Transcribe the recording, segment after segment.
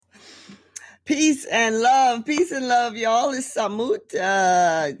Peace and love, y'all. It's Samut,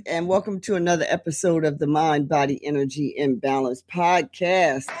 and welcome to another episode of the Mind, Body, Energy, Imbalance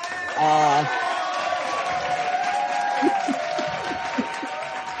podcast.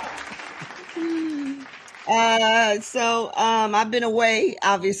 I've been away,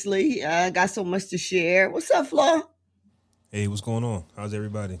 obviously. Got so much to share. What's up, Flo? Hey, what's going on? How's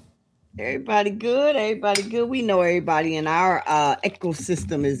everybody? Everybody good. We know everybody in our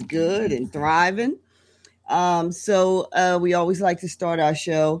ecosystem is good and thriving. We always like to start our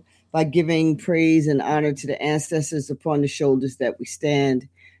show by giving praise and honor to the ancestors upon the shoulders that we stand.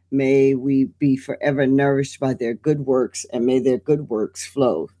 May we be forever nourished by their good works, and may their good works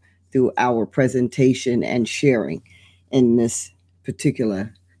flow through our presentation and sharing in this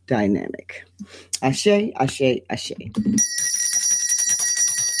particular dynamic. Ashe, ashe, ashe.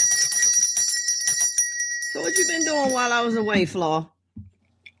 So what you been doing while I was away, Flaw?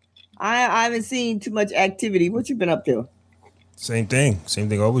 I haven't seen too much activity. What you been up to? Same thing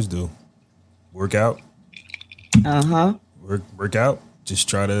I always do. Work out. Work out. Just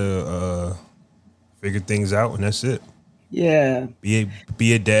try to figure things out, and that's it. Yeah. Be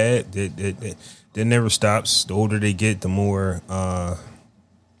a dad. That never stops. The older they get, the more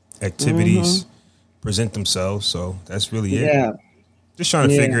activities present themselves. So that's really it. Yeah. Just trying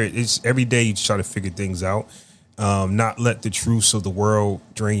to figure it. It's every day you try to figure things out. Not let the truths of the world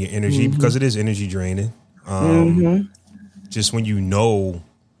drain your energy because it is energy draining. Just when you know,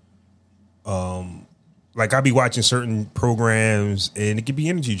 like I be watching certain programs and it can be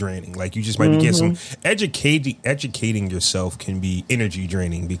energy draining. Like you just might be getting some educating yourself can be energy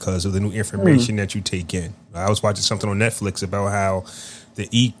draining because of the new information that you take in. I was watching something on Netflix about how the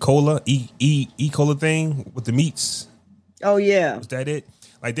E. coli thing with the meats. Oh yeah. Was that it?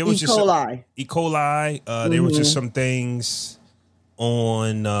 Like there was E. coli. E. coli. There was just some things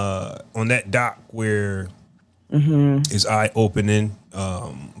on that doc where it's eye opening,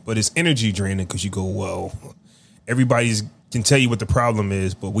 but it's energy draining because you go, well, everybody's can tell you what the problem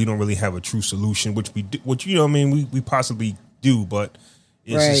is, but we don't really have a true solution, which we do, which you know, what I mean, we possibly do, but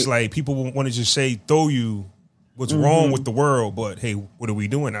it's just like people want to just say throw you what's wrong with the world, but hey, what are we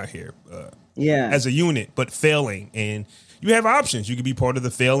doing out here? As a unit, but failing, and you have options. You can be part of the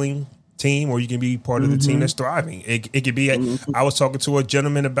failing team, or you can be part of the team that's thriving. It could be. I was talking to a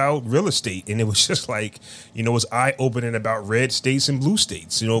gentleman about real estate, and it was just like, you know, it's eye opening about red states and blue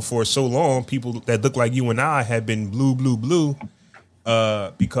states. You know, for so long, people that look like you and I have been blue,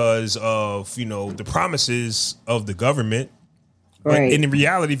 because of, you know, the promises of the government. But in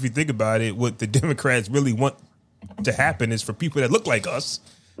reality, if you think about it, what the Democrats really want to happen is for people that look like us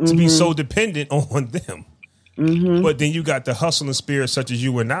to be so dependent on them. But then you got the hustling spirit such as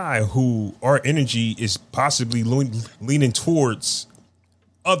you and I, who our energy is possibly leaning towards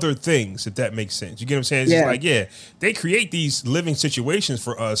other things, if that makes sense. You get what I'm saying? It's just like, they create these living situations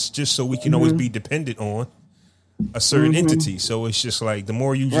for us just so we can always be dependent on a certain entity. So it's just like the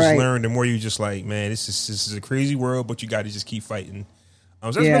more you just learn, the more you just like, man, this is a crazy world, but you got to just keep fighting.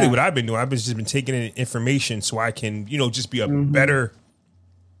 So that's really what I've been doing. I've just been taking in information so I can, you know, just be a better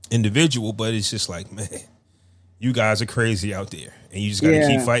individual. But it's just like, man, you guys are crazy out there, and you just got to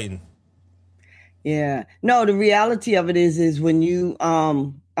keep fighting. Yeah. No, the reality of it is when you,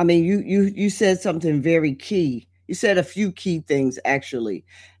 I mean, you said something very key. You said a few key things actually,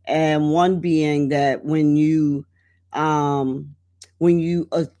 and one being that when you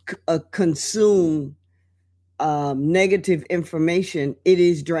consume negative information, it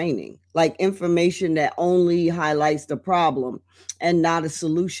is draining. Like information that only highlights the problem and not a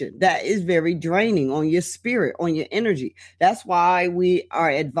solution. That is very draining on your spirit, on your energy. That's why we are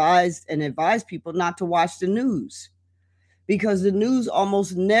advise people not to watch the news, because the news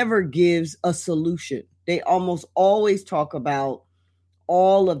almost never gives a solution. They almost always talk about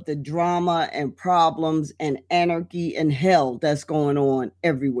all of the drama and problems and anarchy and hell that's going on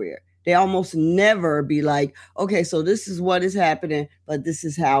everywhere. They almost never be like, okay, so this is what is happening, but this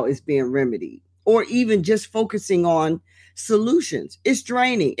is how it's being remedied. Or even just focusing on solutions. It's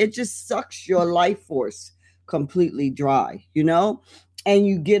draining. It just sucks your life force completely dry, you know? And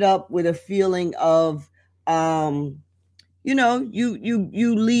you get up with a feeling of, you know,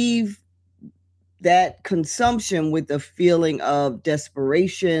 you leave that consumption with a feeling of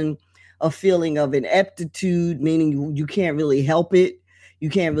desperation, a feeling of ineptitude, meaning you can't really help it. You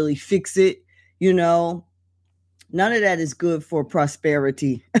can't really fix it, you know. None of that is good for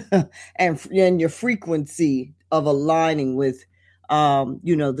prosperity and your frequency of aligning with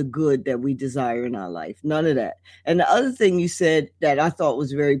the good that we desire in our life. None of that. And the other thing you said that I thought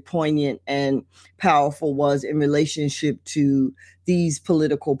was very poignant and powerful was in relationship to these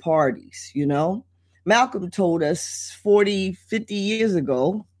political parties. Malcolm told us 40, 50 years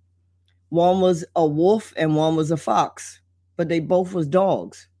ago, one was a wolf and one was a fox, but they both was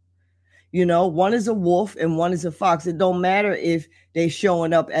dogs. One is a wolf and one is a fox. It don't matter if they're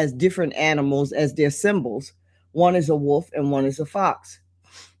showing up as different animals as their symbols. One is a wolf and one is a fox.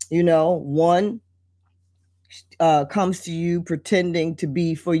 One comes to you pretending to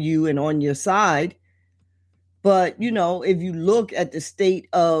be for you and on your side. But, if you look at the state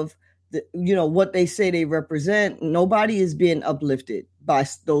of what they say they represent, nobody is being uplifted by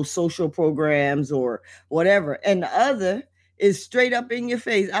those social programs or whatever. And the other is straight up in your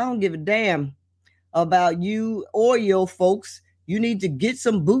face. I don't give a damn about you or your folks. You need to get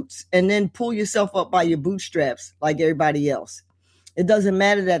some boots and then pull yourself up by your bootstraps like everybody else. It doesn't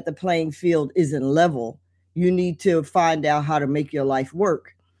matter that the playing field isn't level. You need to find out how to make your life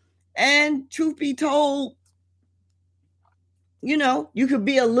work. And truth be told, you could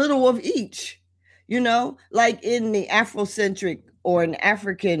be a little of each, like in the Afrocentric or an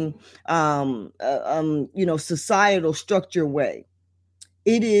African, societal structure way.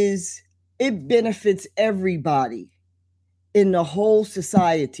 It benefits everybody in the whole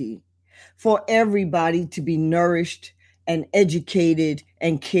society for everybody to be nourished and educated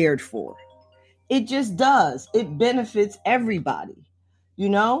and cared for. It just does. It benefits everybody.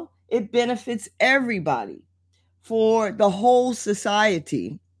 It benefits everybody for the whole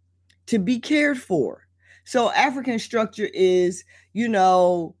society to be cared for. So African structure is,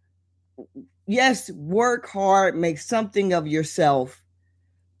 yes, work hard, make something of yourself,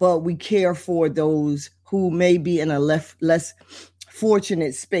 but we care for those who may be in a less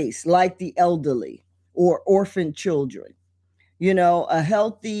fortunate space, like the elderly or orphan children. A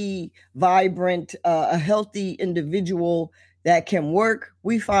healthy, vibrant, a healthy individual that can work,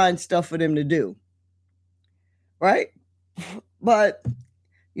 we find stuff for them to do. Right? But,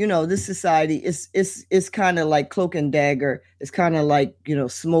 this society is kind of like cloak and dagger. It's kind of like,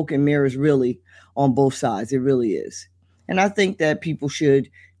 smoke and mirrors really on both sides. It really is. And I think that people should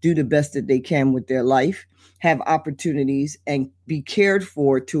do the best that they can with their life, have opportunities and be cared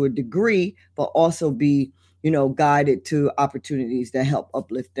for to a degree, but also be, guided to opportunities that help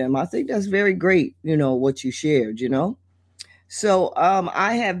uplift them. I think that's very great, what you shared, So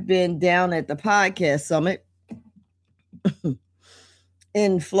I have been down at the podcast summit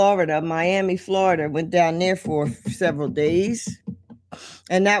in Florida, Miami, Florida, went down there for several days.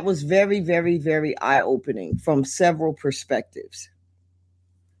 And that was very, very, very eye-opening from several perspectives.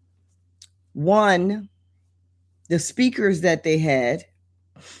 One, the speakers that they had,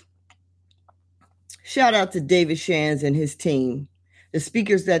 shout out to David Shands and his team. The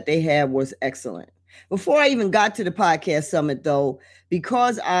speakers that they had was excellent. Before I even got to the podcast summit, though,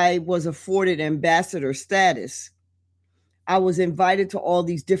 because I was afforded ambassador status, I was invited to all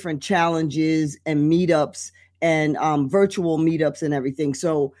these different challenges and meetups and virtual meetups and everything.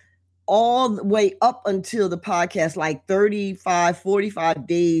 So all the way up until the podcast, like 35, 45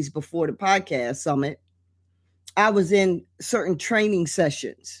 days before the podcast summit, I was in certain training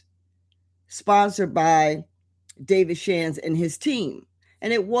sessions sponsored by David Shands and his team.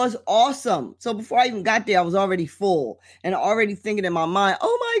 And it was awesome. So before I even got there, I was already full and already thinking in my mind,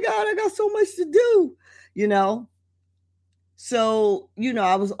 oh my God, I got so much to do, So,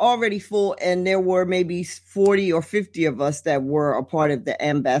 I was already full, and there were maybe 40 or 50 of us that were a part of the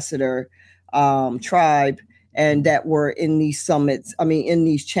ambassador tribe and that were in these summits, in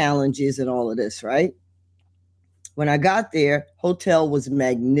these challenges and all of this, right? When I got there, hotel was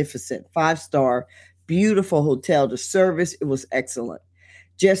magnificent, 5-star, beautiful hotel. The service, it was excellent.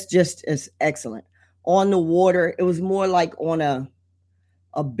 Just as excellent. On the water, it was more like on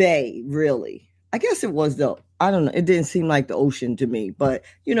a bay, really. I guess it was though. I don't know. It didn't seem like the ocean to me, but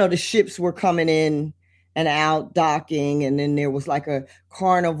the ships were coming in and out, docking, and then there was like a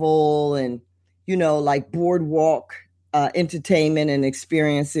carnival and like boardwalk entertainment and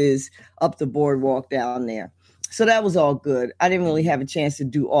experiences up the boardwalk down there. So that was all good. I didn't really have a chance to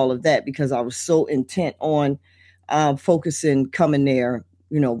do all of that because I was so intent on focusing, coming there,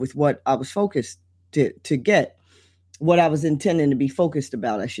 with what I was focused to get, what I was intending to be focused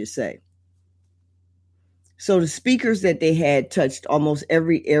about, I should say. So the speakers that they had touched almost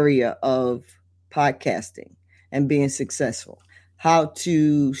every area of podcasting and being successful, how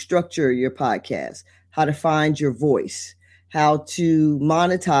to structure your podcast, how to find your voice, how to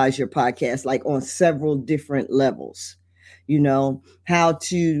monetize your podcast, like on several different levels, how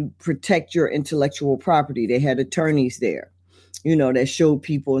to protect your intellectual property. They had attorneys there, that showed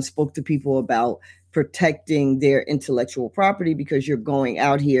people and spoke to people about protecting their intellectual property, because you're going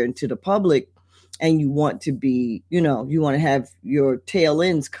out here into the public and you want to be, you want to have your tail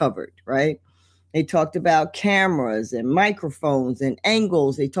ends covered, right? They talked about cameras and microphones and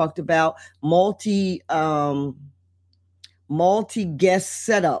angles. They talked about multi-guest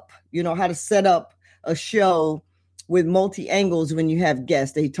setup, how to set up a show with multi-angles when you have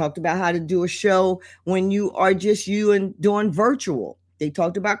guests. They talked about how to do a show when you are just you and doing virtual. They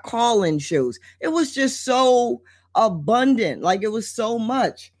talked about call-in shows. It was just so abundant. Like, it was so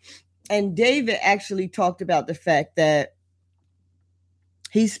much. And David actually talked about the fact that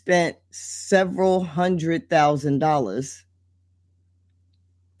he spent several $100,000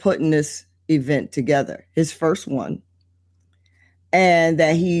 putting this event together, his first one, and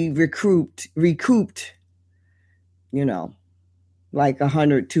that he recouped, like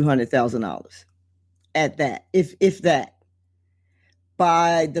 $200,000 at that, if that,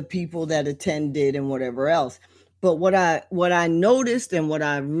 by the people that attended and whatever else. But what I noticed and what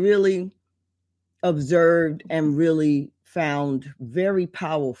I really observed and really found very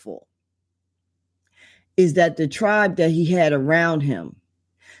powerful is that the tribe that he had around him,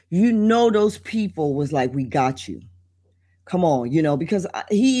 those people was like, we got you. Come on, because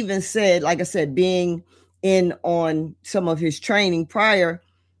he even said, like I said, being in on some of his training prior,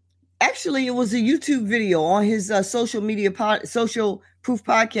 actually it was a YouTube video on his social proof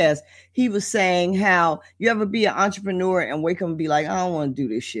podcast. He was saying how you ever be an entrepreneur and wake up and be like, I don't want to do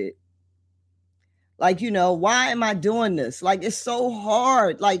this shit. Like, why am I doing this? Like, it's so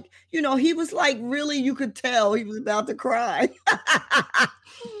hard. Like, he was like, really, you could tell he was about to cry.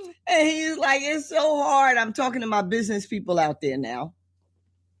 And he's like, it's so hard. I'm talking to my business people out there now.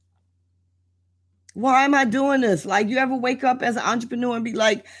 Why am I doing this? Like, you ever wake up as an entrepreneur and be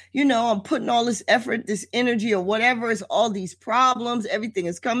like, I'm putting all this effort, this energy or whatever, it's all these problems, everything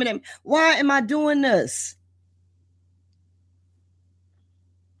is coming in. Why am I doing this?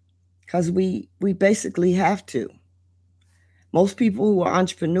 Because we basically have to. Most people who are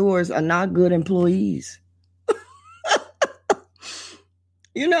entrepreneurs are not good employees.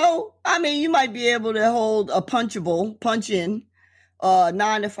 You might be able to hold a punch in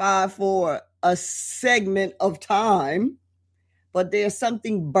 9 to 5 for a segment of time, but there's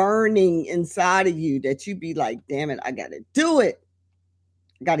something burning inside of you that you be like, damn it, I got to do it.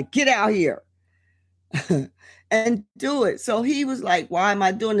 I got to get out here and do it. So he was like, why am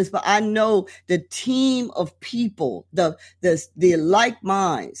I doing this? But I know the team of people, the like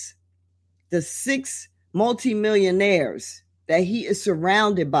minds, the 6 multimillionaires that he is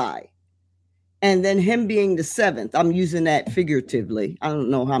surrounded by, and then him being the 7th. I'm using that figuratively. I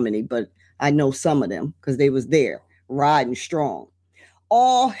don't know how many, but I know some of them because they was there riding strong.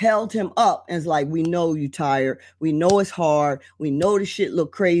 All held him up and it's like, we know you tired. We know it's hard. We know the shit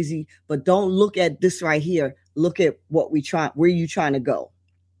look crazy, but don't look at this right here. Look at where you trying to go.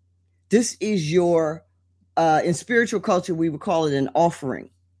 This is your, in spiritual culture, we would call it an offering.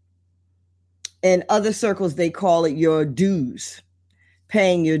 In other circles, they call it your dues,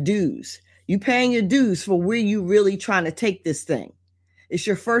 paying your dues. You paying your dues for where you really trying to take this thing. It's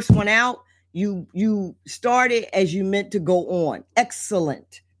your first one out. You started as you meant to go on.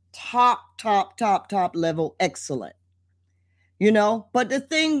 Excellent. Top level. Excellent. But the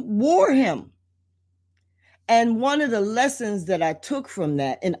thing wore him. And one of the lessons that I took from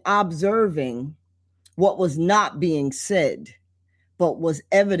that in observing what was not being said, but was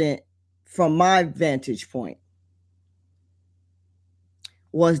evident from my vantage point,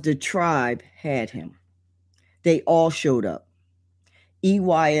 was the tribe had him. They all showed up.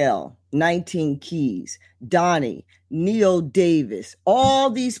 EYL, 19 Keys, Donnie, Neo Davis, all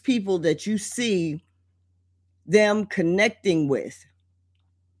these people that you see them connecting with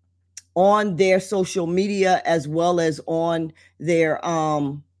on their social media as well as on their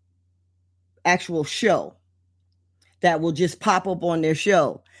actual show that will just pop up on their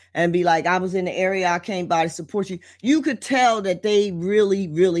show and be like, I was in the area, I came by to support you. You could tell that they really,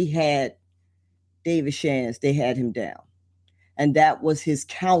 really had David Shands. They had him down. And that was his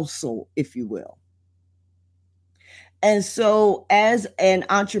counsel, if you will. And so as an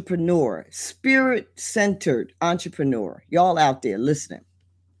entrepreneur, spirit-centered entrepreneur, y'all out there listening,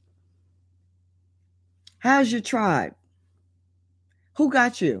 how's your tribe? Who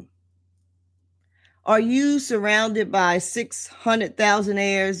got you? Are you surrounded by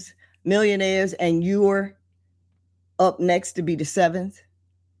 600,000 millionaires and you're up next to be the 7th?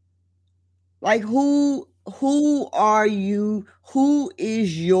 Like, who are you? Who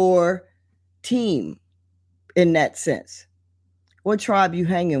is your team in that sense? What tribe you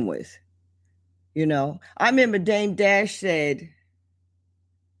hanging with? You know, I remember Dame Dash said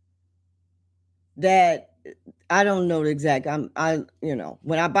that, I don't know the exact, by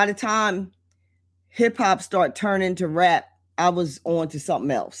the time hip hop start turning to rap, I was on to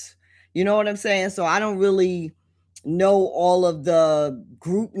something else. You know what I'm saying? So I don't really know all of the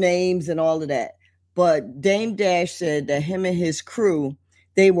group names and all of that. But Dame Dash said that him and his crew,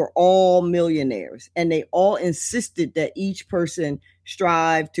 they were all millionaires, and they all insisted that each person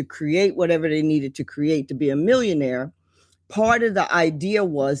strive to create whatever they needed to create to be a millionaire. Part of the idea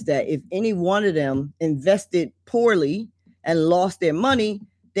was that if any one of them invested poorly and lost their money,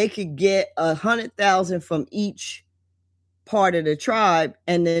 they could get 100,000 from each part of the tribe,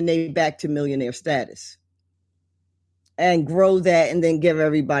 and then they back to millionaire status and grow that, and then give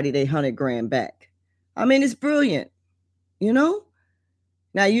everybody their 100 grand back. I mean, it's brilliant, you know?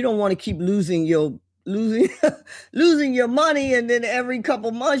 Now you don't want to keep losing your money, and then every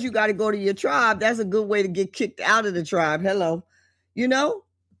couple months you got to go to your tribe. That's a good way to get kicked out of the tribe. Hello, you know?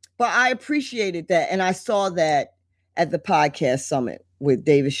 But I appreciated that, and I saw that at the podcast summit with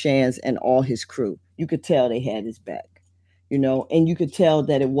David Shands and all his crew. You could tell they had his back, you know, and you could tell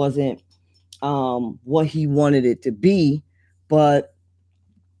that it wasn't what he wanted it to be, but,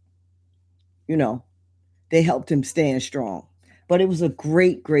 you know, they helped him stand strong. But it was a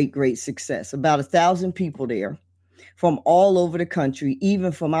great, great, great success. About 1,000 people there from all over the country,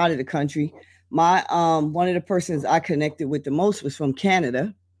 even from out of the country. My one of the persons I connected with the most was from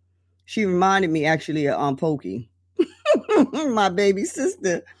Canada. She reminded me actually of Pokey, my baby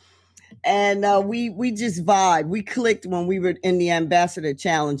sister. And we just vibed. We clicked when we were in the ambassador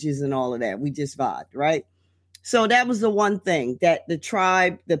challenges and all of that. We just vibed, right? So that was the one thing, that the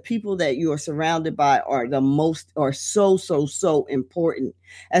tribe, the people that you are surrounded by are so important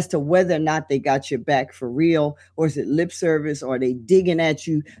as to whether or not they got your back for real, or is it lip service, or are they digging at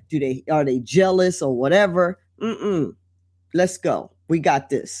you? Are they jealous or whatever? Let's go. We got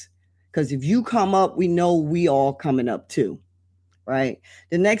this. Because if you come up, we know we all coming up too, right?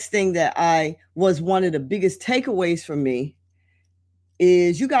 The next thing that was one of the biggest takeaways for me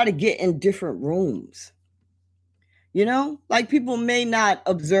is you got to get in different rooms. You know, like people may not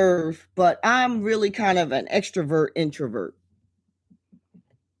observe, but I'm really kind of an extrovert introvert.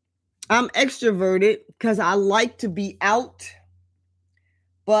 I'm extroverted because I like to be out,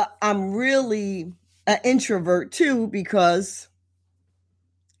 but I'm really an introvert too because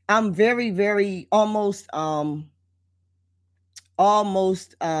I'm very, very almost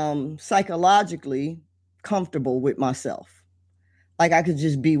psychologically comfortable with myself. Like I could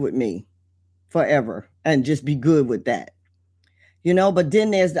just be with me forever and just be good with that, you know. But then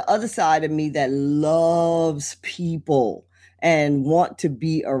there's the other side of me that loves people and want to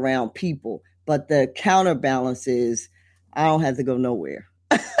be around people. But the counterbalance is I don't have to go nowhere.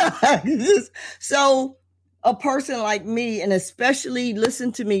 So a person like me, and especially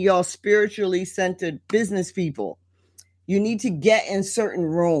listen to me, y'all spiritually centered business people, you need to get in certain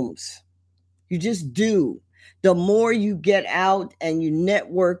rooms. You just do. The more you get out and you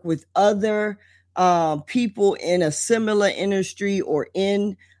network with other people in a similar industry or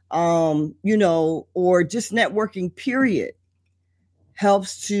in, or just networking, period,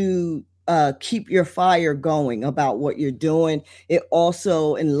 helps to keep your fire going about what you're doing. It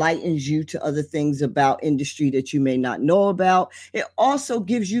also enlightens you to other things about industry that you may not know about. It also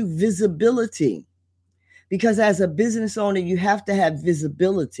gives you visibility, because as a business owner, you have to have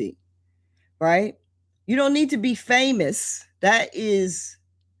visibility, right? You don't need to be famous. That's an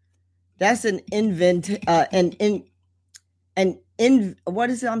what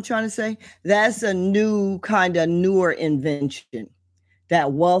is it I'm trying to say? That's a newer invention,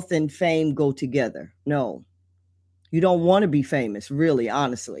 that wealth and fame go together. No, you don't want to be famous, really,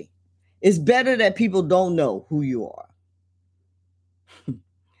 honestly. It's better that people don't know who you are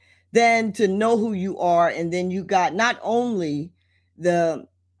than to know who you are. And then you got not only the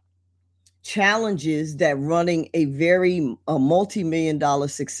challenges that running a multi-million-dollar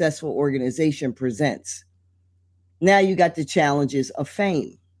successful organization presents. Now you got the challenges of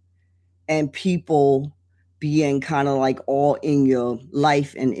fame and people being kind of like all in your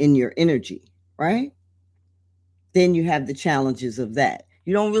life and in your energy, right? Then you have the challenges of that.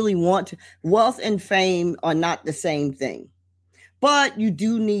 You don't really want to. Wealth and fame are not the same thing. But you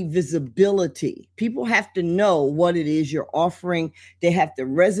do need visibility. People have to know what it is you're offering. They have to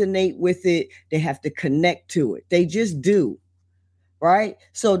resonate with it. They have to connect to it. They just do, right?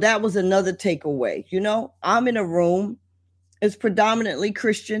 So that was another takeaway. You know, I'm in a room. It's predominantly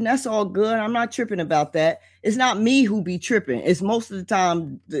Christian. That's all good. I'm not tripping about that. It's not me who be tripping. It's most of the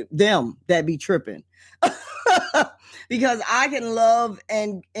time them that be tripping. because I can love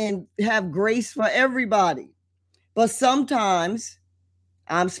and have grace for everybody. But sometimes,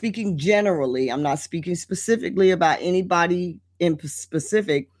 I'm speaking generally, I'm not speaking specifically about anybody in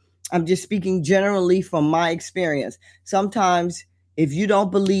specific. I'm just speaking generally from my experience. Sometimes if you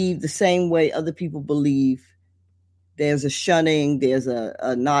don't believe the same way other people believe, there's a shunning, there's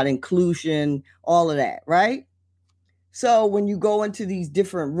a not inclusion, all of that, right? So when you go into these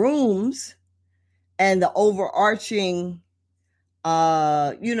different rooms and the overarching,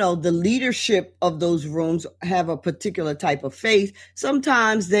 the leadership of those rooms have a particular type of faith,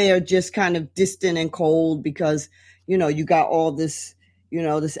 sometimes they are just kind of distant and cold because, you got all this,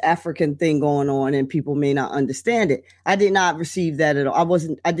 this African thing going on and people may not understand it. I did not receive that at all.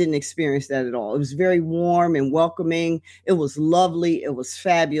 I didn't experience that at all. It was very warm and welcoming. It was lovely. It was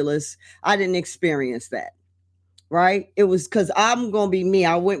fabulous. I didn't experience that. Right? It was because I'm going to be me.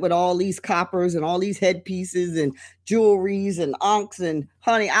 I went with all these coppers and all these headpieces and jewelries and ankhs and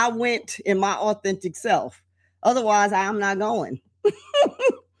honey, I went in my authentic self. Otherwise, I'm not going.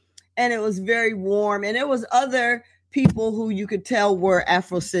 And it was very warm. And it was other people who you could tell were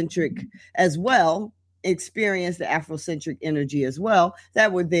Afrocentric as well, experienced the Afrocentric energy as well,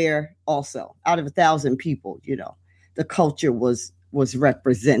 that were there also. Out of 1,000 people, the culture was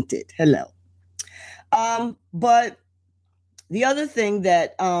represented. Hello. But the other thing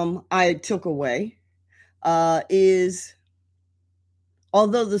that I took away is,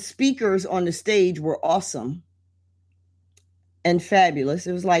 although the speakers on the stage were awesome and fabulous,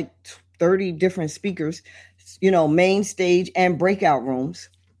 it was like 30 different speakers, main stage and breakout rooms.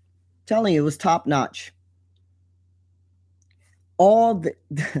 I'm telling you, it was top notch. All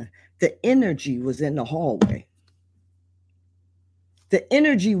the energy was in the hallway. The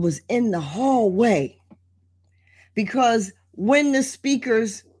energy was in the hallway. Because when the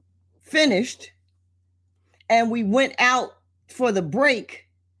speakers finished and we went out for the break,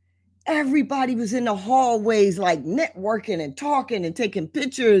 everybody was in the hallways like networking and talking and taking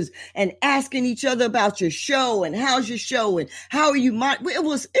pictures and asking each other about your show and how's your show and how are you.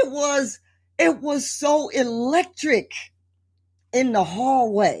 It was so electric in the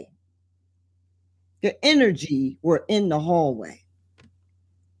hallway. The energy were in the hallway.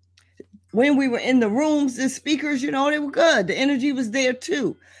 When we were in the rooms, the speakers, they were good. The energy was there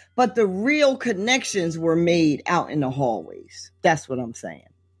too. But the real connections were made out in the hallways. That's what I'm saying.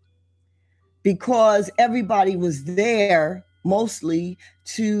 Because everybody was there mostly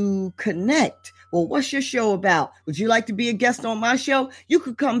to connect. Well, what's your show about? Would you like to be a guest on my show? You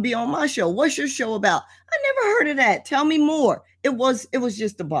could come be on my show. What's your show about? I never heard of that. Tell me more. It was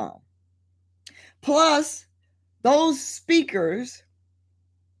just a bomb. Plus, those speakers,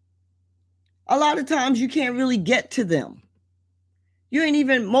 a lot of times you can't really get to them.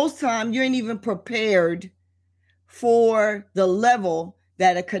 Most time you ain't even prepared for the level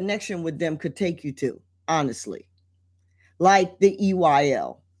that a connection with them could take you to, honestly. Like the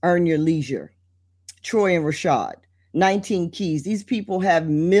EYL, Earn Your Leisure, Troy and Rashad, 19 Keys. These people have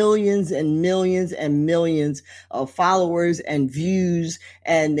millions and millions and millions of followers and views,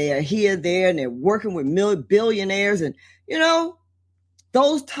 and they are here, there, and they're working with billionaires. And,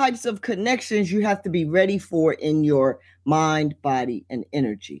 those types of connections you have to be ready for in your mind, body, and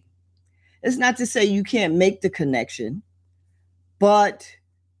energy. It's not to say you can't make the connection, but,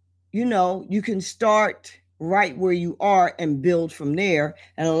 you can start right where you are and build from there.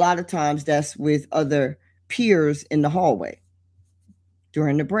 And a lot of times that's with other peers in the hallway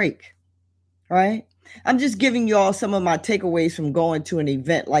during the break, right? I'm just giving you all some of my takeaways from going to an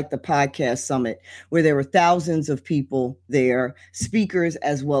event like the Podcast Summit, where there were thousands of people there, speakers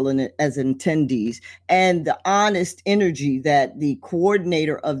as well as attendees, and the honest energy that the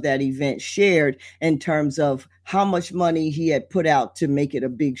coordinator of that event shared in terms of how much money he had put out to make it a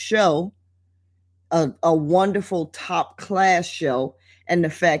big show, a wonderful top class show, and the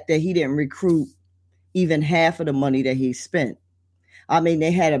fact that he didn't recruit even half of the money that he spent. I mean,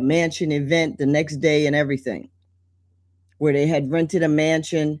 they had a mansion event the next day and everything, where they had rented a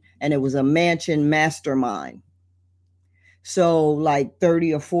mansion, and it was a mansion mastermind. So like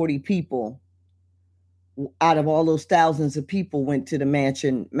 30 or 40 people out of all those thousands of people went to the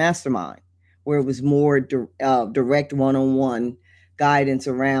mansion mastermind, where it was more direct one-on-one guidance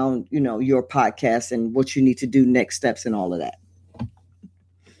around, your podcast and what you need to do, next steps and all of that.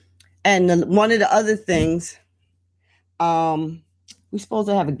 And one of the other things, we're supposed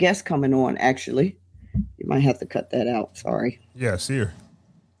to have a guest coming on, actually. You might have to cut that out. Sorry. Yeah, I see her.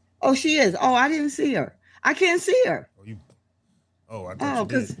 Oh, she is. Oh, I didn't see her. I can't see her. I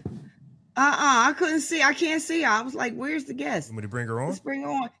thought you did. I couldn't see. I can't see her. I was like, where's the guest? You want me to bring her on? Let's bring her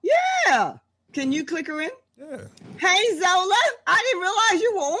on. Yeah. Can you click her in? Yeah. Hey, Zola, I didn't realize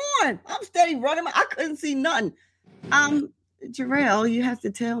you were on. I'm steady running. I couldn't see nothing. Jarrell, you have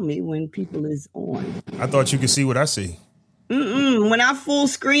to tell me when people is on. I thought you could see what I see. When I full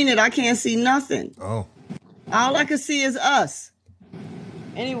screen it, I can't see nothing. Oh. All I can see is us.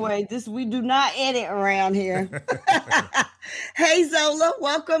 Anyway, we do not edit around here. Hey, Zola,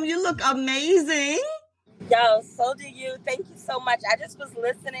 welcome. You look amazing. Yo, so do you. Thank you so much. I just was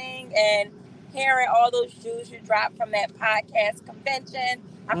listening and hearing all those jewels you dropped from that podcast convention.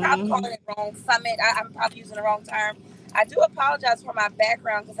 I'm probably calling it wrong summit. I'm probably using the wrong term. I do apologize for my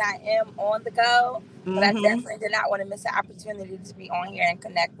background because I am on the go, but I definitely did not want to miss the opportunity to be on here and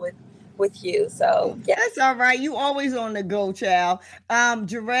connect with you. So yeah, that's all right. You always on the go, child.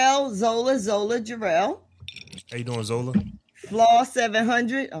 Jarrell, Zola, Jarrell. How you doing, Zola? Flaw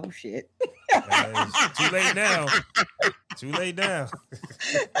 700. Oh shit. Too late now. Too late now.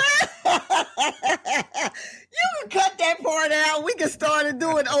 You can cut that part out. We can start to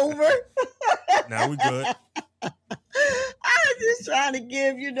do it over. Now we good. I was just trying to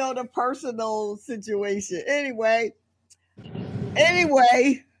give, the personal situation. Anyway,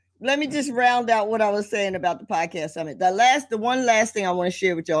 let me just round out what I was saying about the podcast summit. The one last thing I want to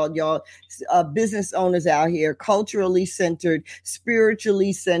share with y'all business owners out here, culturally centered,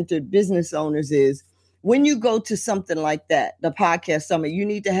 spiritually centered business owners, is when you go to something like that, the podcast summit, you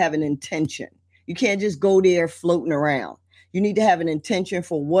need to have an intention. You can't just go there floating around. You need to have an intention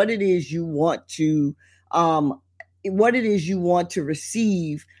for what it is you want to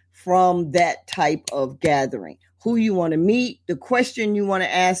receive from that type of gathering. Who you want to meet, the question you want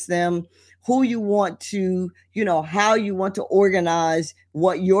to ask them, who you want to, how you want to organize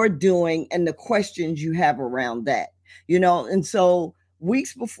what you're doing and the questions you have around that, And so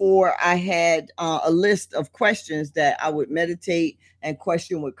weeks before, I had a list of questions that I would meditate and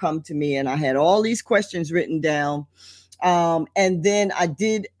question would come to me. And I had all these questions written down. And then I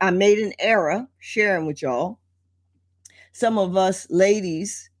made an error sharing with y'all. Some of us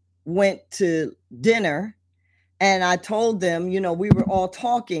ladies went to dinner. And I told them, we were all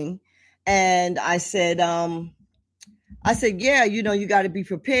talking, and I said, yeah, you got to be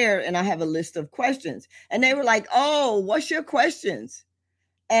prepared. And I have a list of questions. And they were like, oh, what's your questions?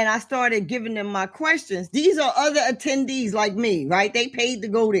 And I started giving them my questions. These are other attendees like me, right? They paid to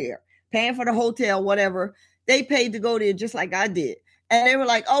go there, paying for the hotel, whatever. They paid to go there just like I did. And they were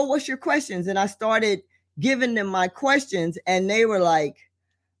like, oh, what's your questions? And I started giving them my questions. And they were like,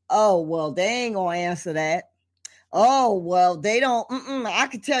 oh, well, they ain't going to answer that. Oh, well, they don't. I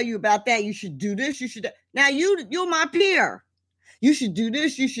can tell you about that. You should do this. You should. Now, you're my peer. You should do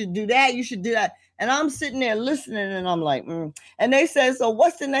this. You should do that. You should do that. And I'm sitting there listening, and I'm like, And they said, so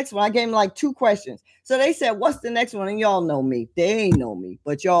what's the next one? I gave them like 2 questions. So they said, what's the next one? And y'all know me. They ain't know me,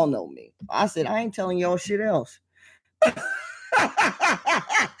 but y'all know me. I said, I ain't telling y'all shit else. I said,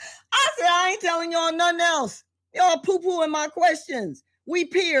 I ain't telling y'all nothing else. Y'all poo-pooing my questions. We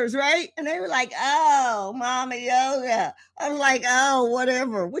peers, right? And they were like, oh, Mama Yoga. I was like, oh,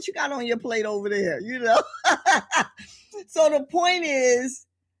 whatever. What you got on your plate over there? So the point is,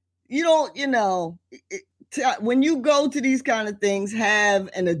 you don't, when you go to these kind of things, have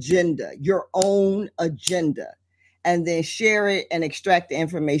an agenda, your own agenda, and then share it and extract the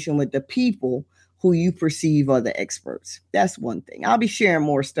information with the people who you perceive are the experts. That's one thing. I'll be sharing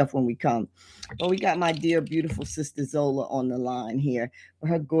more stuff when we come. But we got my dear, beautiful sister Zola on the line here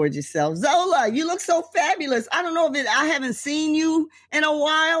with her gorgeous self. Zola, you look so fabulous. I don't know I haven't seen you in a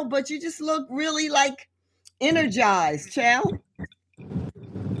while, but you just look really energized, child.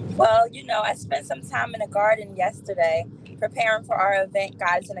 Well, I spent some time in the garden yesterday preparing for our event,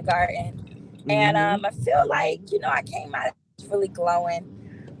 Goddess in the Garden. And I feel like, I came out really glowing.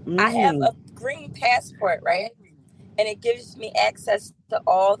 I have a green passport, right? And it gives me access to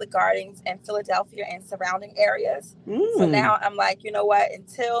all the gardens in Philadelphia and surrounding areas. So now I'm like, you know what?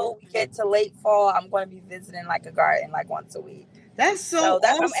 Until we get to late fall, I'm going to be visiting a garden once a week. That's so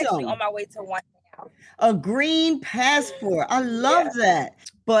awesome. I'm actually on my way to one now. A green passport. I love that.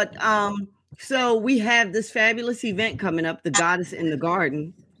 But so we have this fabulous event coming up, the Goddess in the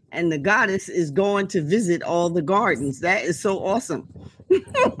Garden. And the goddess is going to visit all the gardens. That is so awesome.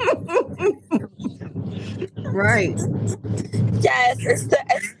 Right. Yes, it's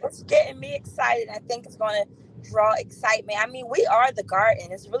getting me excited. I think it's going to draw excitement. I mean, we are the garden.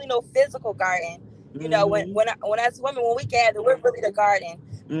 It's really no physical garden. When as women, when we gather, we're really the garden.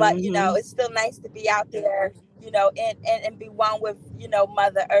 But it's still nice to be out there, and be one with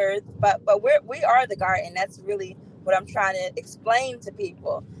Mother Earth. But we are the garden. That's really what I'm trying to explain to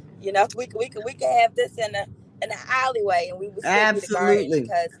people. We could have this in an alleyway, and we would still be the garden,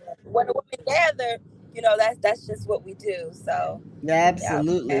 because when the women gather, that's just what we do. So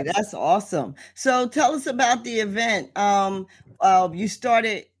absolutely. Yeah. That's awesome. So tell us about the event. You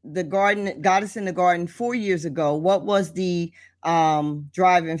started the Goddess in the Garden 4 years ago. What was the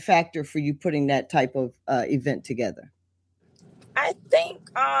driving factor for you putting that type of event together? I think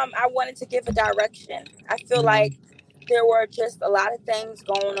I wanted to give a direction. I feel like there were just a lot of things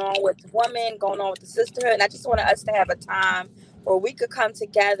going on with women, going on with the sisterhood, and I just wanted us to have a time where we could come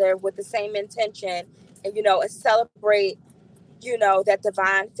together with the same intention and, and celebrate, that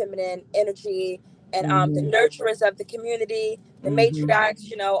divine feminine energy and the nurturers of the community, the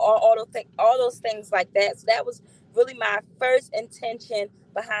matriarchs, all those things like that. So that was really my first intention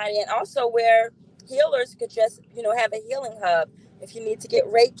behind it. And also where healers could just, have a healing hub. If you need to get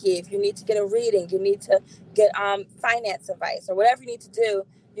Reiki, if you need to get a reading, you need to get finance advice or whatever you need to do,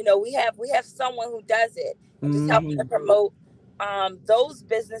 we have someone who does it and just helping to promote those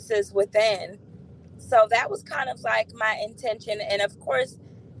businesses within. So that was kind of like my intention. And of course,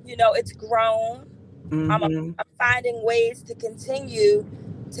 it's grown. I'm finding ways to continue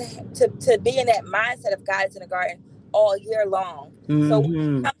to be in that mindset of Goddess in the Garden all year long. So when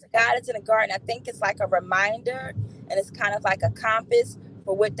you come to Goddess in the Garden, I think it's like a reminder and it's kind of like a compass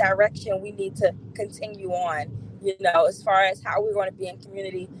for what direction we need to continue on, as far as how we're going to be in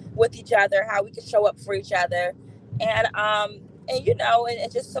community with each other, how we can show up for each other, and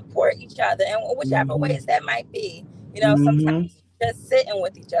just support each other in whichever ways that might be. Sometimes just sitting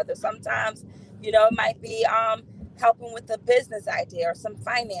with each other. Sometimes, it might be helping with a business idea or some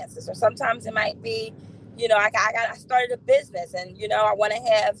finances, or sometimes it might be, I started a business and, I want to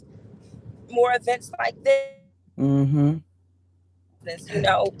have more events like this.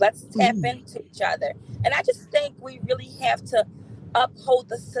 Let's tap into each other. And I just think we really have to uphold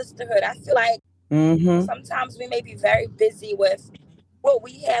the sisterhood. I feel like sometimes we may be very busy with what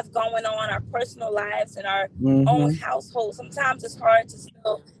we have going on, our personal lives and our own household. Sometimes it's hard to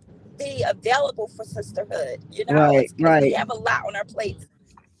still be available for sisterhood. Right. We have a lot on our plates.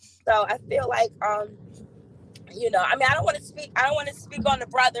 So I feel like, I don't want to speak on the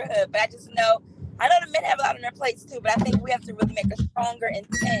brotherhood, but I just know the men have a lot on their plates too, but I think we have to really make a stronger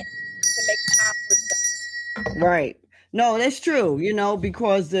intent to make time for each other. Right. No, that's true,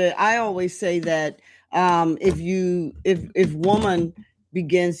 because I always say that if woman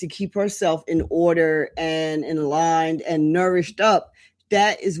begins to keep herself in order and in aligned and nourished up,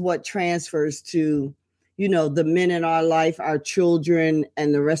 that is what transfers to, the men in our life, our children,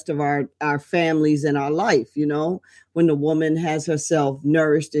 and the rest of our families in our life. When the woman has herself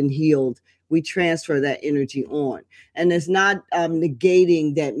nourished and healed, we transfer that energy on. And it's not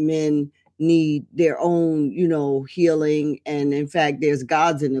negating that men need their own, healing. And in fact, there's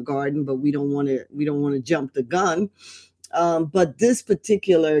gods in the garden, but we don't want to jump the gun. But this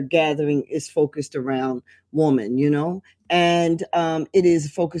particular gathering is focused around woman, and it is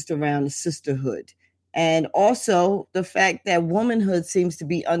focused around the sisterhood. And also the fact that womanhood seems to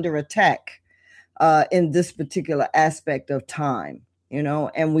be under attack in this particular aspect of time,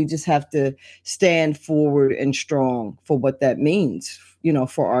 and we just have to stand forward and strong for what that means,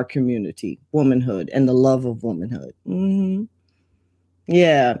 for our community, womanhood and the love of womanhood.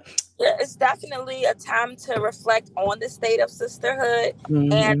 Yeah, it's definitely a time to reflect on the state of sisterhood.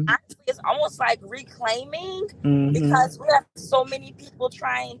 And actually, it's almost like reclaiming because we have so many people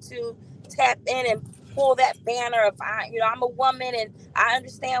trying to tap in and pull that banner of, I'm a woman and I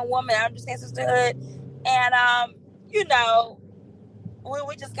understand woman, I understand sisterhood. And,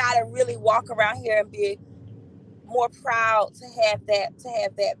 we just got to really walk around here and be more proud to have that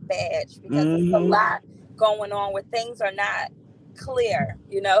badge, because there's a lot going on where things are not clear,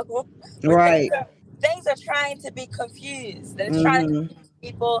 right. Things are trying to be confused and it's trying to confuse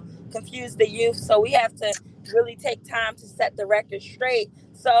people, confuse the youth. So we have to really take time to set the record straight.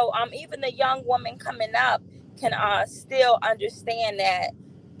 So even the young woman coming up can still understand that,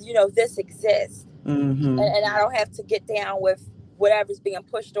 this exists. And I don't have to get down with whatever's being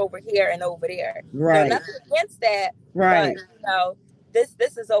pushed over here and over there. Right. Nothing against that. Right. But,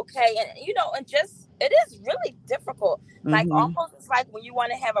 this is okay. And, and just, it is really difficult. Like almost it's like when you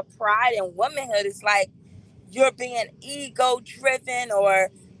want to have a pride in womanhood, it's like you're being ego driven or,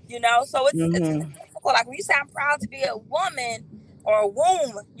 so it's difficult. Like when you say I'm proud to be a woman or a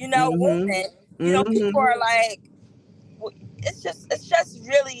womb, woman, people are like, it's just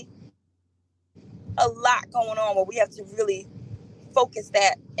really a lot going on where we have to really focus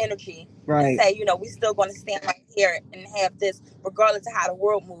that energy and say, we still going to stand right here and have this, regardless of how the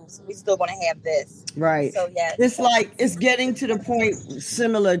world moves. We still going to have this. Right. So yeah, it's getting to the point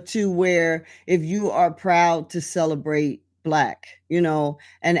similar to where if you are proud to celebrate Black,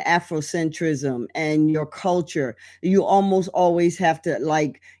 and Afrocentrism and your culture. You almost always have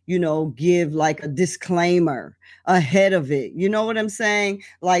to give like a disclaimer ahead of it. You know what I'm saying?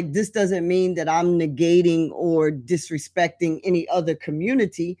 Like, this doesn't mean that I'm negating or disrespecting any other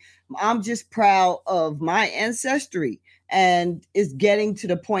community. I'm just proud of my ancestry, and it's getting to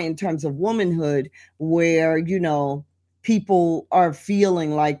the point in terms of womanhood where, people are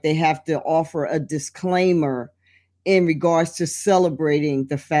feeling like they have to offer a disclaimer in regards to celebrating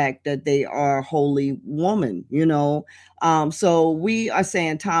the fact that they are a holy woman, so we are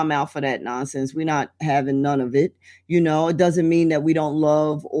saying time out for that nonsense. We're not having none of it. It doesn't mean that we don't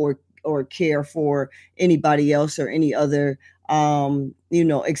love or care for anybody else or any other,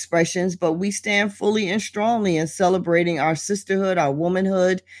 expressions, but we stand fully and strongly in celebrating our sisterhood, our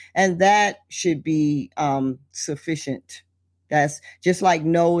womanhood, and that should be sufficient. That's just like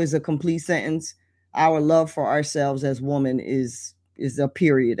no is a complete sentence. Our love for ourselves as women is a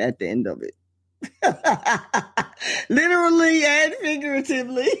period at the end of it. Literally and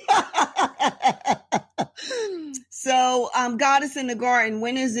figuratively. So, Goddess in the Garden,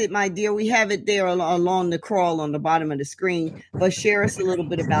 when is it, my dear? We have it there along the crawl on the bottom of the screen, but share us a little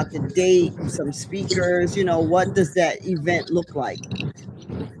bit about the date, some speakers, what does that event look like?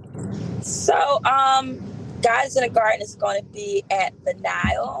 So, Goddess in the Garden is going to be at the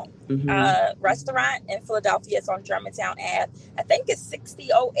Nile restaurant in Philadelphia. It's on Germantown Ave. I think it's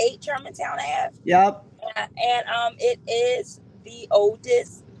 6008 Germantown Ave. Yep. And it is the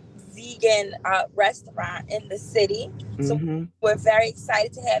oldest vegan restaurant in the city. So we're very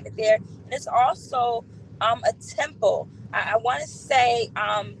excited to have it there. And it's also a temple. I want to say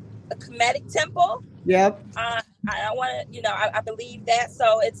a Kemetic temple. Yep. I want to, I believe that.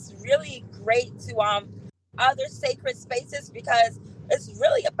 So it's really great to other sacred spaces, because it's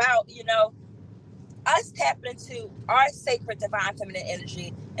really about, us tapping into our sacred divine feminine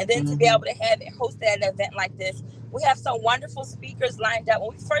energy, and then to be able to have it hosted at an event like this. We have some wonderful speakers lined up.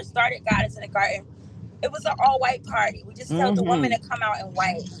 When we first started Goddess in the Garden, it was an all-white party. We just told the women to come out in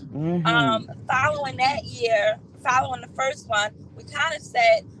white. Following that year, following the first one, we kind of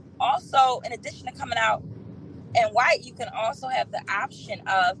said, also, in addition to coming out in white, you can also have the option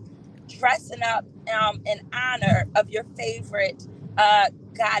of dressing up in honor of your favorite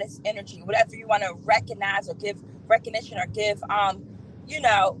goddess energy, whatever you want to recognize or give recognition or give honor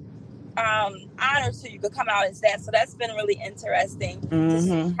to. You could come out as that. So that's been really interesting to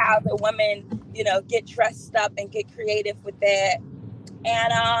see how the women get dressed up and get creative with that.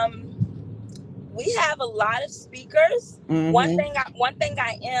 And we have a lot of speakers. One thing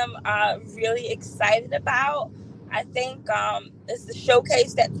I am really excited about, I think, is the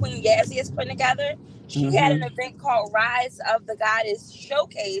showcase that Queen Yazzie is putting together. She had an event called Rise of the Goddess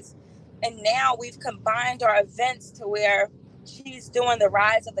Showcase, and now we've combined our events to where she's doing the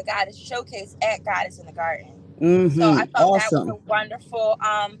Rise of the Goddess Showcase at Goddess in the Garden. So I thought that was a wonderful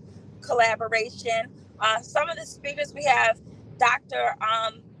collaboration. Some of the speakers, we have Dr.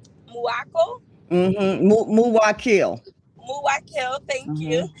 Muwakil. Muwakil, thank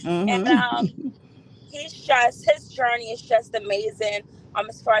you. And his journey is just amazing.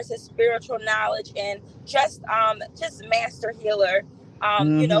 As far as his spiritual knowledge and just master healer,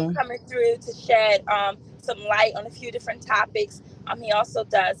 coming through to shed some light on a few different topics. He also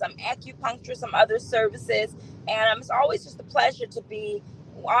does acupuncture, some other services, and it's always just a pleasure to be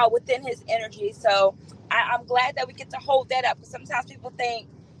within his energy. So I'm glad that we get to hold that up, because sometimes people think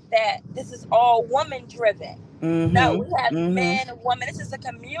that this is all woman driven. No, we have men and women. This is a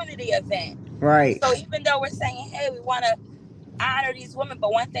community event. Right. So even though we're saying, hey, we want to honor these women,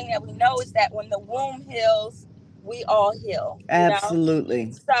 but one thing that we know is that when the womb heals, we all heal.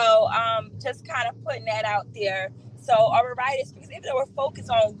 Absolutely. So just kind of putting that out there. So our writers, because even though we're focused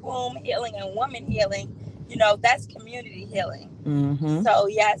on womb healing and woman healing, that's community healing. So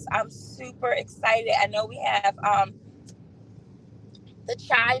yes, I'm super excited. I know we have the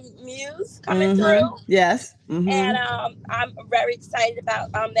Chai Muse coming through. Yes. And I'm very excited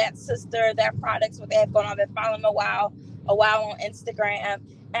about that sister, their products, what they have going on. I've been following them a while on Instagram.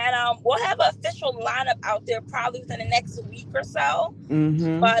 And we'll have an official lineup out there probably within the next week or so.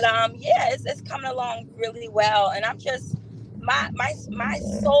 But it's coming along really well. And I'm just, my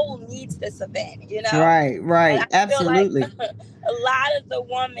soul needs this event, Right. Absolutely. Like a lot of the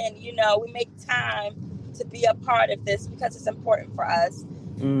women, we make time to be a part of this because it's important for us.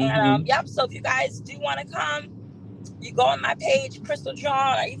 And so if you guys do want to come, you go on my page, Crystal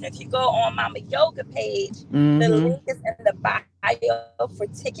John, or even if you go on Mama Yoga page, the link is in the bio for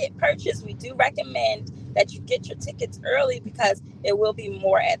ticket purchase. We do recommend that you get your tickets early because it will be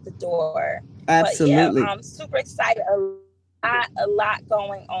more at the door. Absolutely. But I'm super excited. A a lot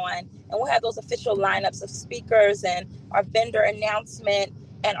going on. And we'll have those official lineups of speakers and our vendor announcement,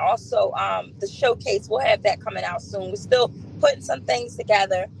 and also the showcase. We'll have that coming out soon. We're still putting some things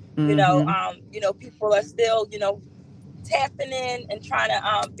together. People are still, tapping in and trying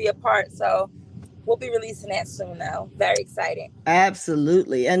to be a part. So we'll be releasing that soon, though. Very exciting.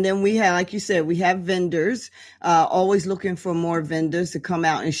 Absolutely. And then we have, like you said, we have vendors, always looking for more vendors to come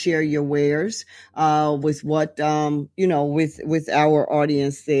out and share your wares with what, with our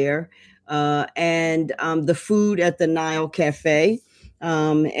audience there. And the food at the Nile Cafe.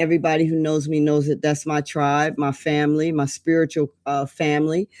 Everybody who knows me knows that that's my tribe, my family, my spiritual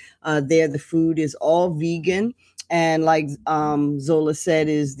family. There, the food is all vegan. And like Zola said,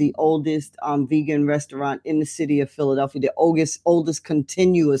 is the oldest vegan restaurant in the city of Philadelphia, the oldest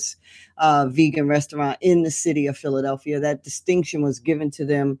continuous vegan restaurant in the city of Philadelphia. That distinction was given to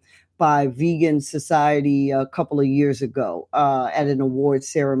them by Vegan Society a couple of years ago at an award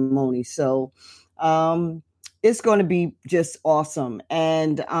ceremony. So it's going to be just awesome.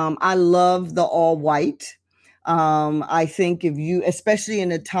 And I love the all white. I think if you, especially in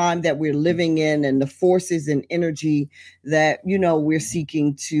the time that we're living in and the forces and energy that, we're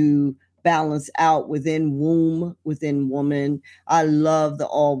seeking to balance out within woman, I love the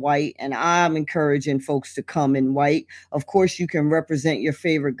all white, and I'm encouraging folks to come in white. Of course, you can represent your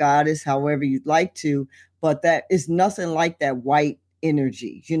favorite goddess however you'd like to, but that is nothing like that white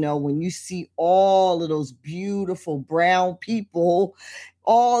energy. When you see all of those beautiful brown people,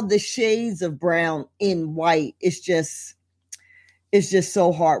 all the shades of brown in white, it's just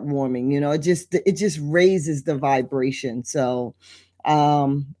so heartwarming. It just raises the vibration. So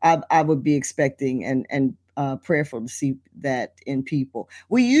I would be expecting and prayerful to see that in people.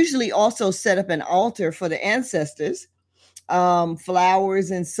 We usually also set up an altar for the ancestors, flowers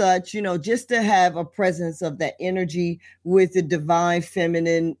and such, just to have a presence of that energy with the divine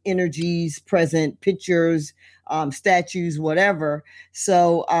feminine energies present, pictures, statues, whatever.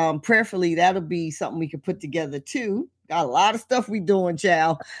 So prayerfully, that'll be something we can put together too. Got a lot of stuff we doing,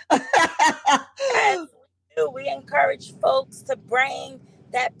 child. Yes, we encourage folks to bring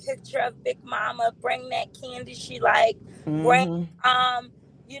that picture of Big Mama, bring that candy she like, bring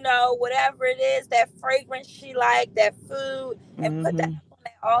whatever it is, that fragrance she like, that food, and put that on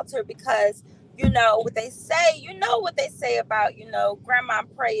that altar, because what they say about grandma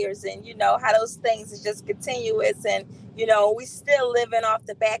prayers, and how those things is just continuous, and we still living off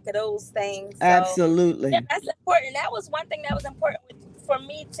the back of those things. So, absolutely. yeah, that's important. That was one thing that was important for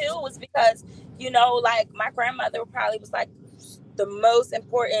me too, was because like my grandmother probably was like the most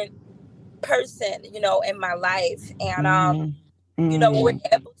important person in my life, and we're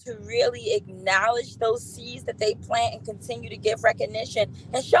able to really acknowledge those seeds that they plant and continue to give recognition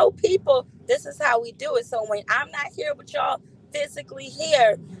and show people this is how we do it. So when I'm not here with y'all physically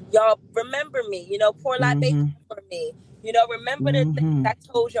here, y'all remember me, pour libation for me, remember the things I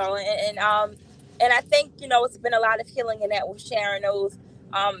told y'all. And I think, it's been a lot of healing in that with sharing those,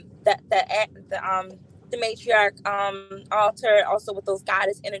 the matriarch altar, also with those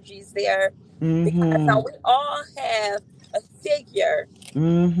goddess energies there, because we all have a figure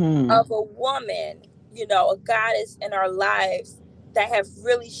of a woman, a goddess in our lives that have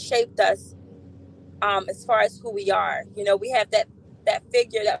really shaped us as far as who we are. We have that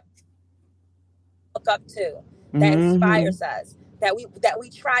figure that we look up to, that inspires us, that we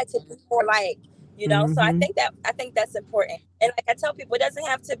try to be more like, So I think that's important. And like I tell people, it doesn't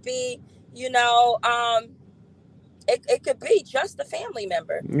have to be, it could be just a family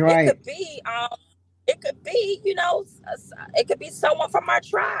member. Right. It could be, it could be someone from our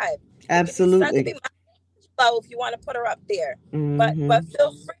tribe. Absolutely. It could be my if you want to put her up there. But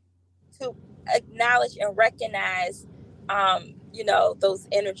feel free to acknowledge and recognize, those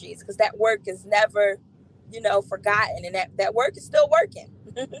energies, because that work is never, forgotten, and that work is still working.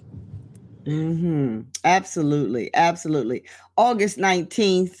 Absolutely. Absolutely. August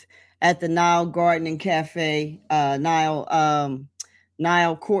 19th at the Nile Garden and Cafe, Nile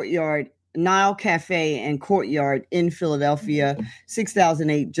Courtyard, Nile Cafe and Courtyard in Philadelphia,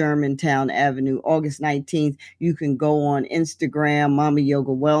 6008 Germantown Avenue, August 19th. You can go on Instagram, Mama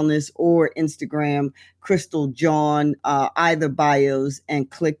Yoga Wellness, or Instagram, Crystal John, either bios,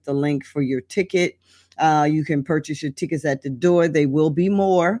 and click the link for your ticket. You can purchase your tickets at the door. They will be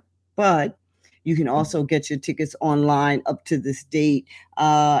more, but you can also get your tickets online up to this date,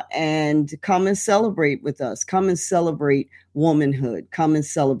 and come and celebrate with us. Come and celebrate womanhood. Come and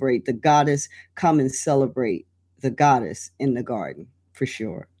celebrate the goddess. Come and celebrate the goddess in the garden, for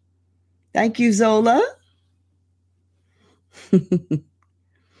sure. Thank you, Zola.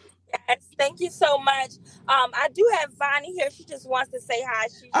 Yes, thank you so much. I do have Vonnie here. She just wants to say hi.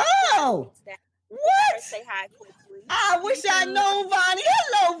 Oh, what? Say hi quickly. I wish I'd known Vonnie.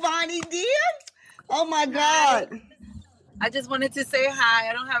 Hello, Vonnie, dear. Oh my God. I just wanted to say hi.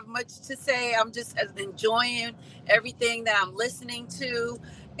 I don't have much to say. I'm just enjoying everything that I'm listening to.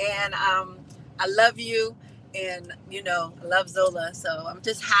 And I love you. And, I love Zola. So I'm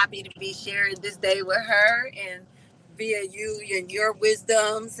just happy to be sharing this day with her and via you and your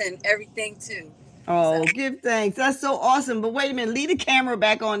wisdoms and everything too. Oh, give thanks. That's so awesome. But wait a minute. Leave the camera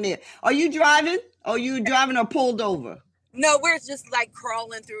back on there. Are you driving? Are you driving or pulled over? No, we're just like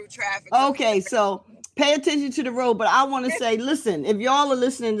crawling through traffic. Okay, so pay attention to the road. But I want to say, listen, if y'all are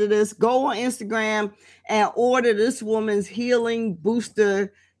listening to this, go on Instagram and order this woman's healing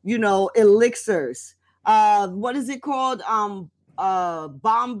booster, elixirs. What is it called?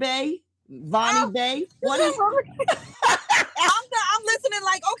 Bombay? Vonnie Bay? What is I'm listening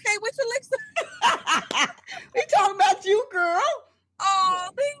like, okay, which elixir? We talking about you, girl. Oh,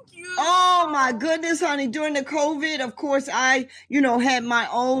 thank you. Oh my goodness, honey. During the COVID, of course, I, had my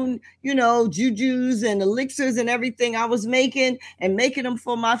own, jujus and elixirs and everything I was making them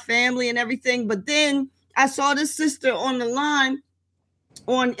for my family and everything. But then I saw this sister on the line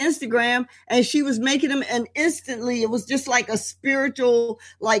on Instagram and she was making them, and instantly it was just like a spiritual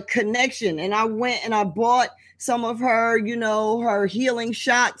connection. And I went and I bought some of her, her healing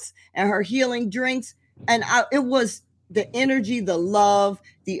shots and her healing drinks. And it was the energy, the love,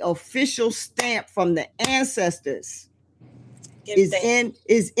 the official stamp from the ancestors is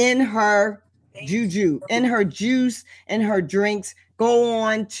in her juju, in her juice, in her drinks. Go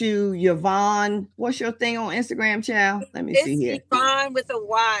on to Yvonne. What's your thing on Instagram, child? Let me see here. Yvonne with a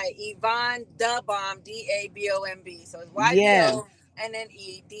Y. Yvonne Dabomb, Dabomb. So it's Y-O and then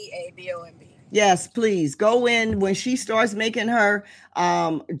Dabomb. Yes, please go in when she starts making her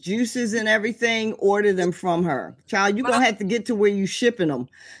juices and everything. Order them from her, child. You're gonna have to get to where you shipping them.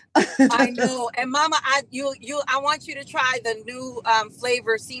 I know. And Mama, I want you to try the new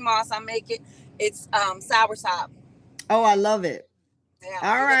flavor sea moss I'm making. It's soursop. Oh, I love it. Yeah.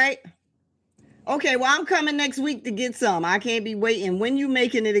 All right. Okay, well, I'm coming next week to get some. I can't be waiting. When you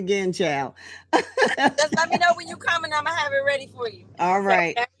making it again, child? Just let me know when you come and I'm gonna have it ready for you. All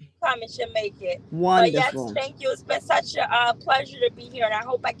right. So promise you'll make it. Wonderful. But yes, thank you. It's been such a pleasure to be here, and I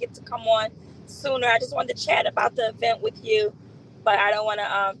hope I get to come on sooner. I just wanted to chat about the event with you, but I don't want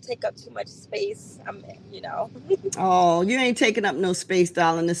to take up too much space. Oh, you ain't taking up no space,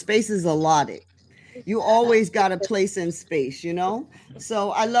 darling. The space is allotted. You always got a place in space,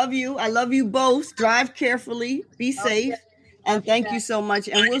 So I love you. I love you both. Drive carefully. Be safe. And thank you so much.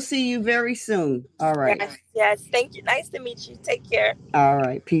 And we'll see you very soon. All right. Yes. Thank you. Nice to meet you. Take care. All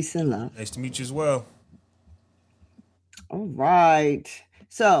right. Peace and love. Nice to meet you as well. All right.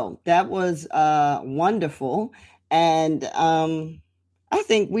 So that was wonderful. And I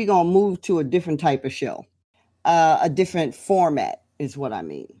think we're going to move to a different type of show. A different format is what I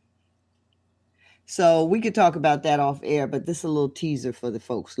mean. So we could talk about that off air, but this is a little teaser for the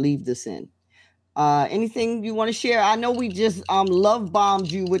folks. Leave this in. Anything you want to share? I know we just love bombed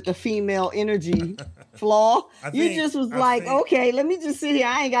you with the female energy flaw. You just was like, okay, let me just sit here.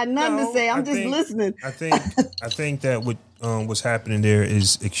 I ain't got nothing to say. I'm just listening. I think that what what's happening there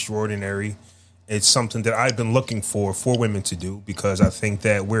is extraordinary. It's something that I've been looking for women to do, because I think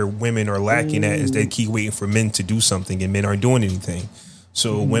that where women are lacking at is they keep waiting for men to do something and men aren't doing anything.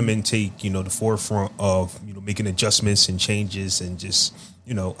 So women take, the forefront of, making adjustments and changes, and just,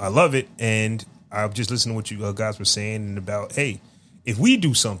 I love it. And I've just listened to what you guys were saying and about, hey, if we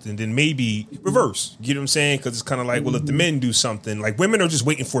do something, then maybe reverse. You know what I'm saying? Because it's kind of like, well, if the men do something, like women are just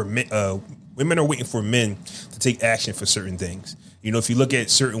waiting for men. Women are waiting for men to take action for certain things. If you look at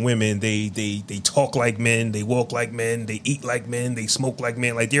certain women, they talk like men, they walk like men, they eat like men, they smoke like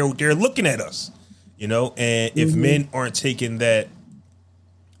men. Like they're looking at us, And if men aren't taking that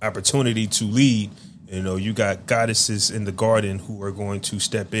opportunity to lead, you got goddesses in the garden who are going to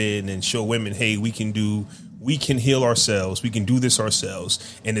step in and show women, hey, we can heal ourselves. We can do this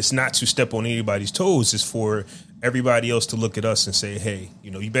ourselves. And it's not to step on anybody's toes. It's for everybody else to look at us and say, hey,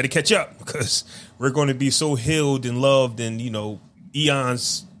 you better catch up, because we're going to be so healed and loved and,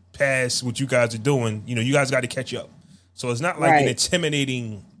 eons past what you guys are doing. You guys got to catch up. So it's not like an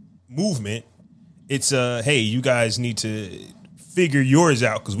intimidating movement. It's hey, you guys need to figure yours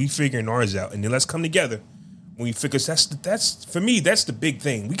out, because we figuring ours out, and then let's come together when we figure. That's for me, that's the big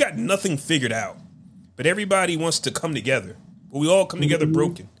thing. We got nothing figured out, but everybody wants to come together, but we all come together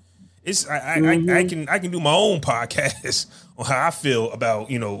broken. It's I can do my own podcast on how I feel about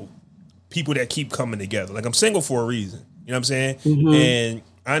people that keep coming together. Like, I'm single for a reason, you know what I'm saying? And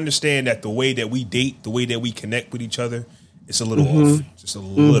I understand that the way that we date, the way that we connect with each other, it's a little off. Just a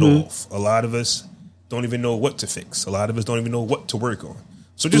little off. A lot of us don't even know what to fix. A lot of us don't even know what to work on.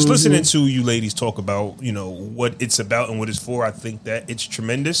 So just listening to you ladies talk about, you know, what it's about and what it's for, I think that it's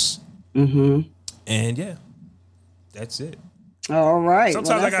tremendous. And yeah, that's it. All right.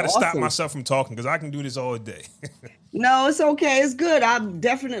 Sometimes I got to stop myself from talking because I can do this all day. No, it's okay. It's good. I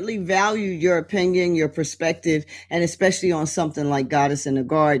definitely value your opinion, your perspective, and especially on something like Goddess in the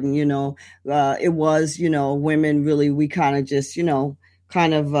Garden. You know, it was, you know, women really, we kind of just, you know, took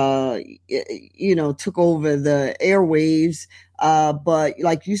over the airwaves. But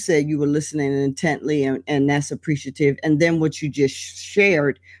like you said, you were listening intently and that's appreciative. And then what you just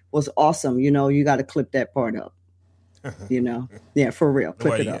shared was awesome. You know, you got to clip that part up. You know, yeah, for real.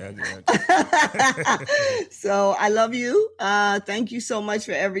 Clip it up. So I love you. Thank you so much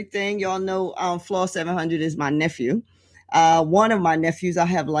for everything. Y'all know Flaw 700 is my nephew. One of my nephews. I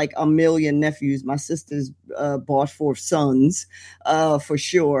have like a million nephews. My sister's bought 4 sons for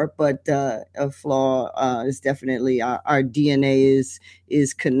sure. But Flaw is definitely our DNA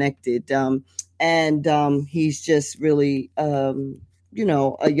is connected. And he's just really you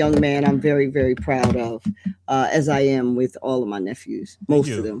know, a young man I'm very, very proud of, as I am with all of my nephews, most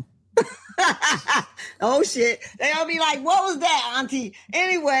of them. Oh, shit. They'll be like, what was that, Auntie?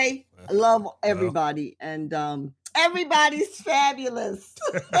 Anyway, I love everybody. And everybody's fabulous.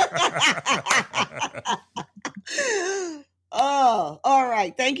 Oh, all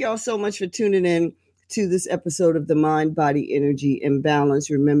right. Thank you all so much for tuning in to this episode of the Mind, Body, Energy, Imbalance.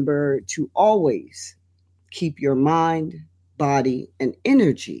 Remember to always keep your mind, body, and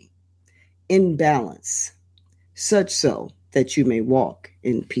energy in balance, such so that you may walk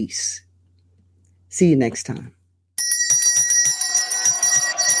in peace. See you next time.